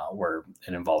where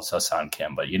it involves Ha-Seong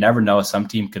Kim. But you never know; some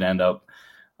team could end up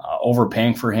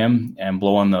overpaying for him and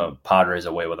blowing the Padres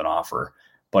away with an offer.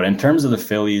 But in terms of the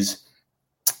Phillies,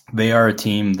 they are a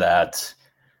team that,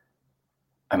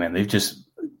 they've just,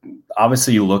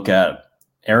 obviously you look at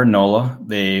Aaron Nola,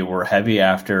 they were heavy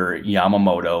after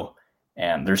Yamamoto,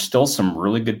 and there's still some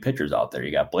really good pitchers out there.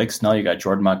 You got Blake Snell, you got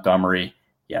Jordan Montgomery,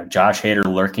 you have Josh Hader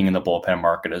lurking in the bullpen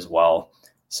market as well.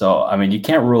 So, you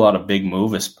can't rule out a big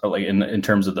move in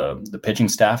terms of the pitching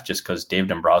staff, just because Dave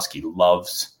Dombrowski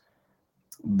loves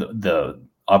the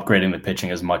upgrading the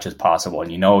pitching as much as possible.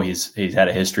 And he's had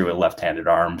a history with left-handed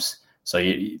arms. So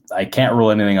I can't rule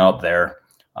anything out there.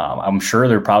 I'm sure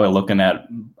they're probably looking at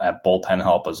bullpen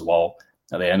help as well.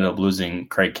 They ended up losing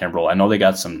Craig Kimbrell. I know they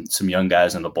got some young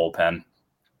guys in the bullpen.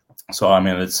 So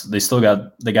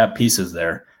they got pieces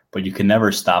there, but you can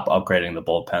never stop upgrading the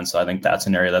bullpen. So I think that's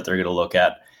an area that they're going to look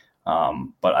at.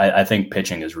 But I think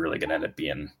pitching is really going to end up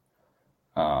being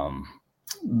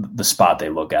the spot they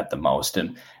look at the most.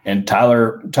 And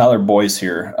Tyler Boyce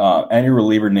here. Any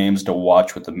reliever names to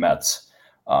watch with the Mets?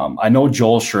 I know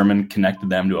Joel Sherman connected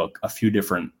them to a few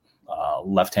different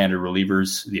left-handed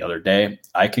relievers the other day.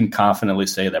 I can confidently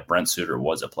say that Brent Suter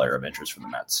was a player of interest for the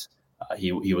Mets.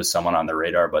 He was someone on the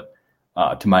radar, but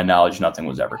to my knowledge, nothing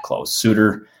was ever close.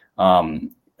 Suter,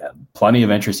 plenty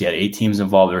of interest. He had 8 teams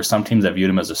involved. There were some teams that viewed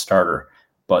him as a starter,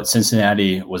 but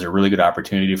Cincinnati was a really good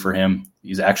opportunity for him.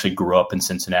 He's actually grew up in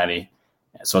Cincinnati,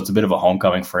 so it's a bit of a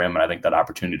homecoming for him, and I think that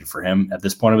opportunity for him at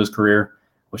this point of his career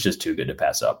was just too good to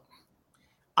pass up.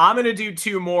 I'm going to do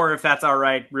 2 more if that's all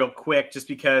right, real quick, just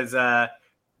because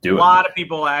lot of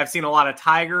people, I've seen a lot of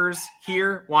Tigers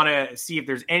here, want to see if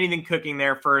there's anything cooking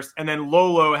there first. And then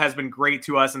Lolo has been great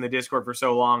to us in the Discord for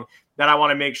so long that I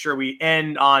want to make sure we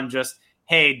end on just,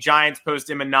 hey, Giants post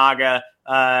Imanaga.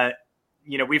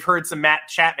 We've heard some Matt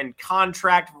Chapman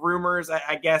contract rumors,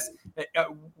 I guess.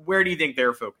 Where do you think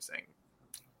they're focusing?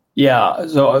 Yeah,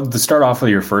 so to start off with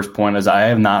your first point is I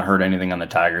have not heard anything on the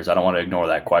Tigers. I don't want to ignore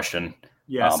that question.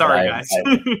 Yeah, sorry, guys.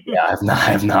 I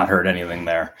have not heard anything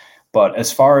there. But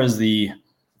as far as the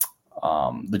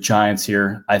Giants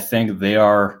here, I think they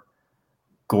are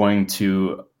going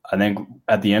to, I think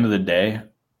at the end of the day,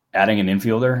 adding an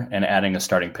infielder and adding a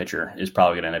starting pitcher is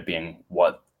probably going to end up being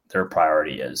what their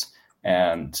priority is.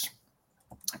 And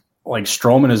like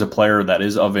Stroman is a player that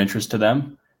is of interest to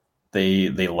them. They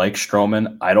like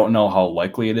Stroman. I don't know how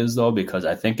likely it is though, because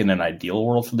I think in an ideal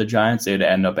world for the Giants, they'd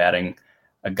end up adding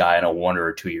a guy in a 1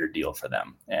 or 2 year deal for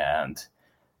them. And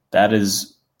that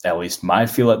is at least my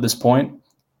feel at this point.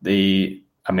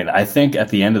 I think at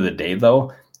the end of the day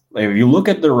though, like if you look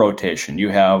at the rotation, you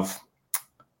have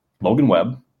Logan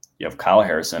Webb, you have Kyle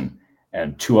Harrison,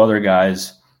 and 2 other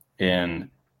guys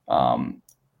in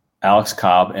Alex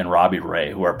Cobb and Robbie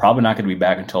Ray, who are probably not going to be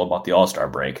back until about the All-Star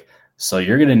break. So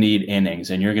you're going to need innings,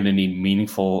 and you're going to need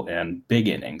meaningful and big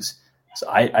innings. So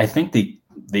I think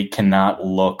they cannot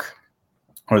look,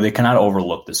 or they cannot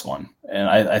overlook this one. And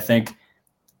I think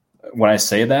when I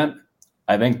say that,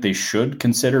 I think they should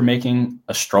consider making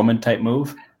a Stroman-type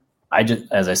move.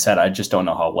 As I said, I just don't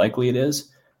know how likely it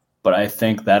is. But I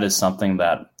think that is something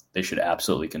that they should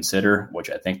absolutely consider, which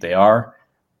I think they are.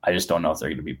 I just don't know if they're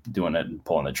going to be doing it and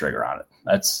pulling the trigger on it.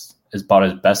 That's about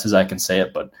as best as I can say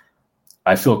it, but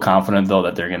I feel confident, though,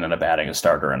 that they're going to end up adding a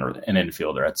starter and an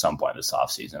infielder at some point this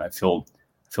offseason. I feel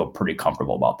pretty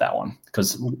comfortable about that one.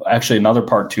 Because actually another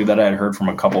part, too, that I had heard from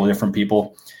a couple of different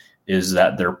people is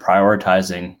that they're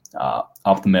prioritizing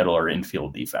up the middle or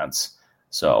infield defense.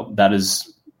 So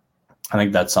I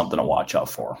think that's something to watch out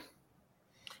for.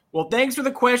 Well, thanks for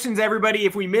the questions, everybody.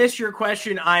 If we missed your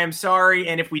question, I am sorry.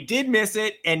 And if we did miss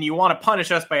it and you want to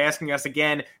punish us by asking us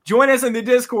again, join us in the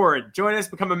Discord. Join us,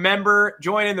 become a member,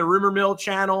 join in the Rumor Mill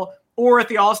channel, or at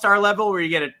the All-Star level where you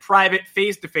get a private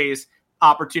face-to-face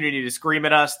opportunity to scream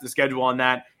at us. The schedule on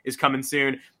that is coming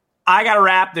soon. I got to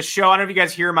wrap the show. I don't know if you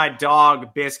guys hear my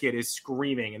dog, Biscuit, is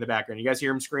screaming in the background. You guys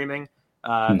hear him screaming?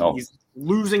 No. He's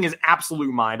losing his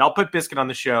absolute mind. I'll put Biscuit on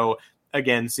the show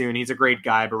again soon. He's a great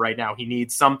guy, but right now he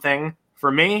needs something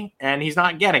from me, and he's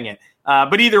not getting it.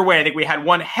 But either way, I think we had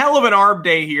one hell of an ARB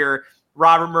day here,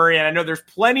 Robert Murray, and I know there's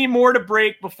plenty more to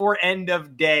break before end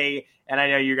of day, and I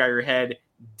know you got your head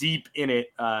deep in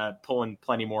it, pulling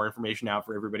plenty more information out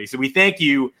for everybody. So we thank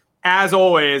you, as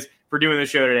always, for doing the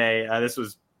show today. This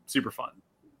was super fun.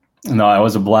 No, it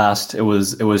was a blast. It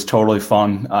was totally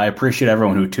fun. I appreciate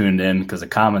everyone who tuned in because the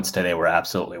comments today were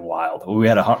absolutely wild. We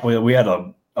had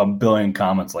a billion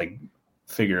comments, like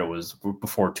figure it was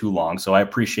before too long. So I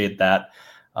appreciate that.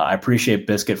 I appreciate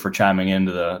Biscuit for chiming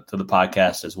into the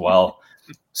podcast as well.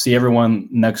 See everyone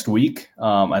next week.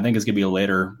 I think it's gonna be a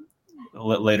later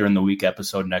in the week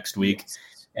episode next week.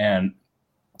 And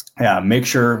yeah, make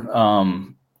sure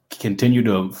continue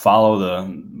to follow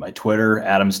my Twitter,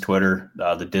 Adam's Twitter,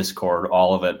 the Discord,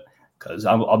 all of it, because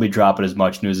I'll be dropping as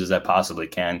much news as I possibly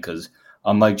can. Because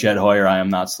unlike Jed Hoyer, I am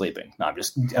not sleeping. No,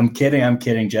 I'm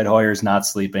kidding. Jed Hoyer is not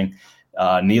sleeping.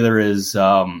 Neither is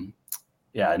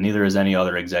any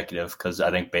other executive, because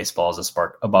I think baseball is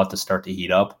about to start to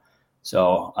heat up.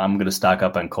 So I'm going to stock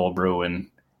up on cold brew, and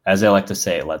as I like to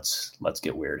say, let's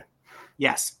get weird.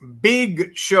 Yes,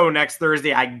 big show next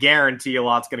Thursday. I guarantee a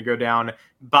lot's going to go down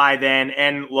by then.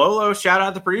 And Lolo, shout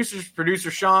out to producers,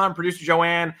 producer Sean, producer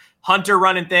Joanne, Hunter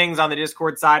running things on the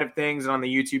Discord side of things and on the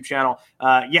YouTube channel.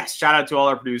 Yes, shout out to all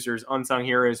our producers, unsung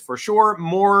heroes for sure.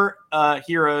 More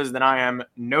heroes than I am,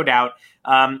 no doubt.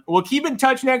 We'll keep in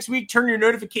touch next week. Turn your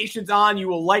notifications on. You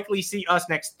will likely see us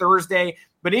next Thursday.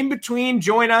 But in between,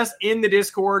 join us in the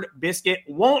Discord. Biscuit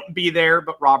won't be there,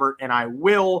 but Robert and I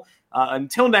will.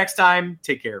 Until next time,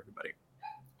 take care, everybody.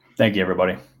 Thank you,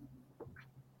 everybody.